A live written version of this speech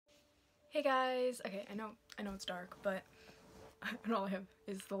Hey guys! Okay, I know it's dark, but and all I have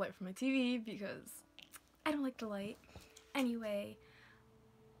is the light from my TV because I don't like the light. Anyway,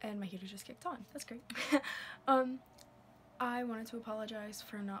 and my heater just kicked on. That's great. I wanted to apologize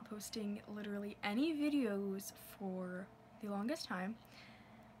for not posting literally any videos for the longest time.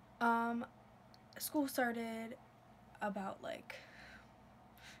 School started about like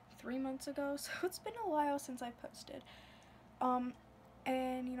 3 months ago, so it's been a while since I posted.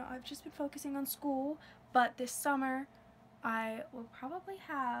 And you know, I've just been focusing on school, but this summer I will probably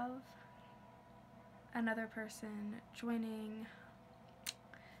have another person joining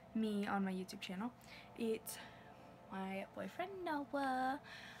me on my YouTube channel. It's my boyfriend Noah,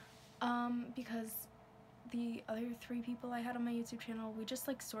 because the other 3 people I had on my YouTube channel, we just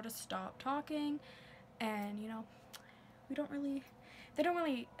like sort of stopped talking, and you know, they don't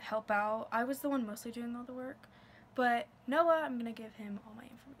really help out. I was the one mostly doing all the work. But Noah, I'm gonna give him all my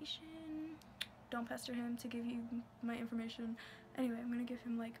information. Don't pester him to give you my information. Anyway, I'm gonna give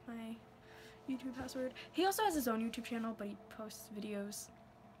him like my YouTube password. He also has his own YouTube channel, but he posts videos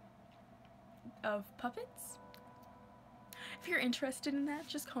of puppets. If you're interested in that,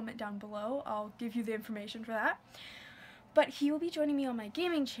 just comment down below. I'll give you the information for that. But he will be joining me on my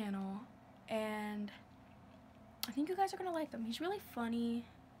gaming channel, and I think you guys are gonna like him. He's really funny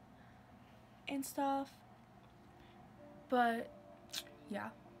and stuff. But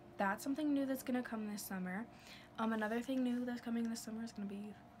yeah, that's something new that's gonna come this summer. Another thing new that's coming this summer is gonna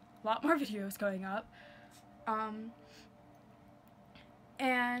be a lot more videos going up.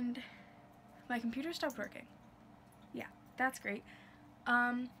 And my computer stopped working. Yeah, that's great.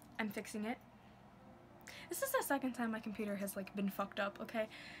 I'm fixing it. This is the second time my computer has like been fucked up, okay?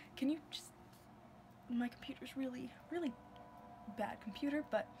 Can you just, my computer's really bad computer,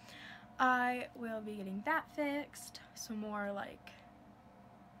 but I will be getting that fixed, some more like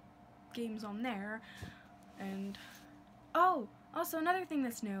games on there, and oh, also another thing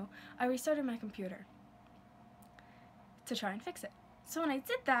that's new, I restarted my computer to try and fix it. So when I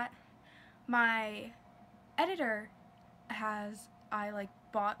did that, my editor I like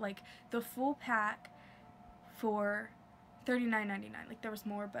bought like the full pack for $39.99. Like there was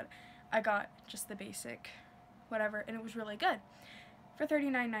more, but I got just the basic whatever, and it was really good. For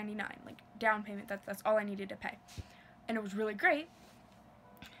 $39.99, like down payment, that's all I needed to pay, and it was really great.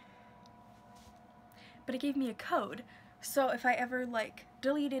 But it gave me a code, so if I ever like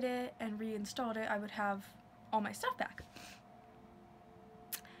deleted it and reinstalled it, I would have all my stuff back.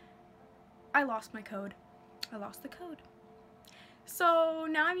 I lost my code. I lost the code. So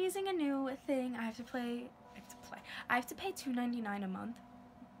now I'm using a new thing. I have to pay $2.99 a month,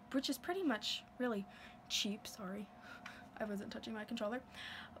 which is pretty much really cheap. Sorry, I wasn't touching my controller,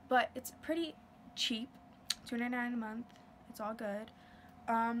 but it's pretty cheap. $2.99 a month. It's all good.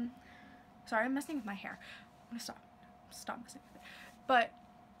 Sorry, I'm messing with my hair. I'm gonna stop messing with it. But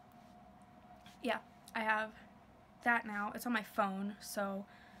yeah, I have that now. It's on my phone, so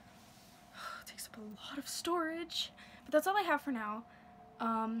it takes up a lot of storage. But that's all I have for now.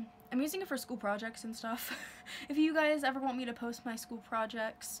 I'm using it for school projects and stuff. If you guys ever want me to post my school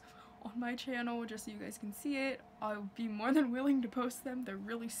projects on my channel just so you guys can see it, I'll be more than willing to post them. They're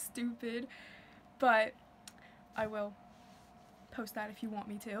really stupid, but I will post that if you want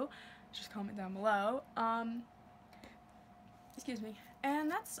me to. Just comment down below. Excuse me. And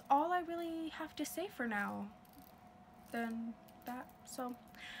that's all I really have to say for now. So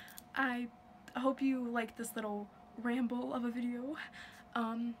I hope you like this little ramble of a video.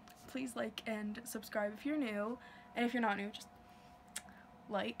 Please like and subscribe if you're new, and if you're not new, just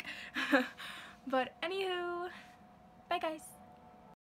like. But anywho, bye guys.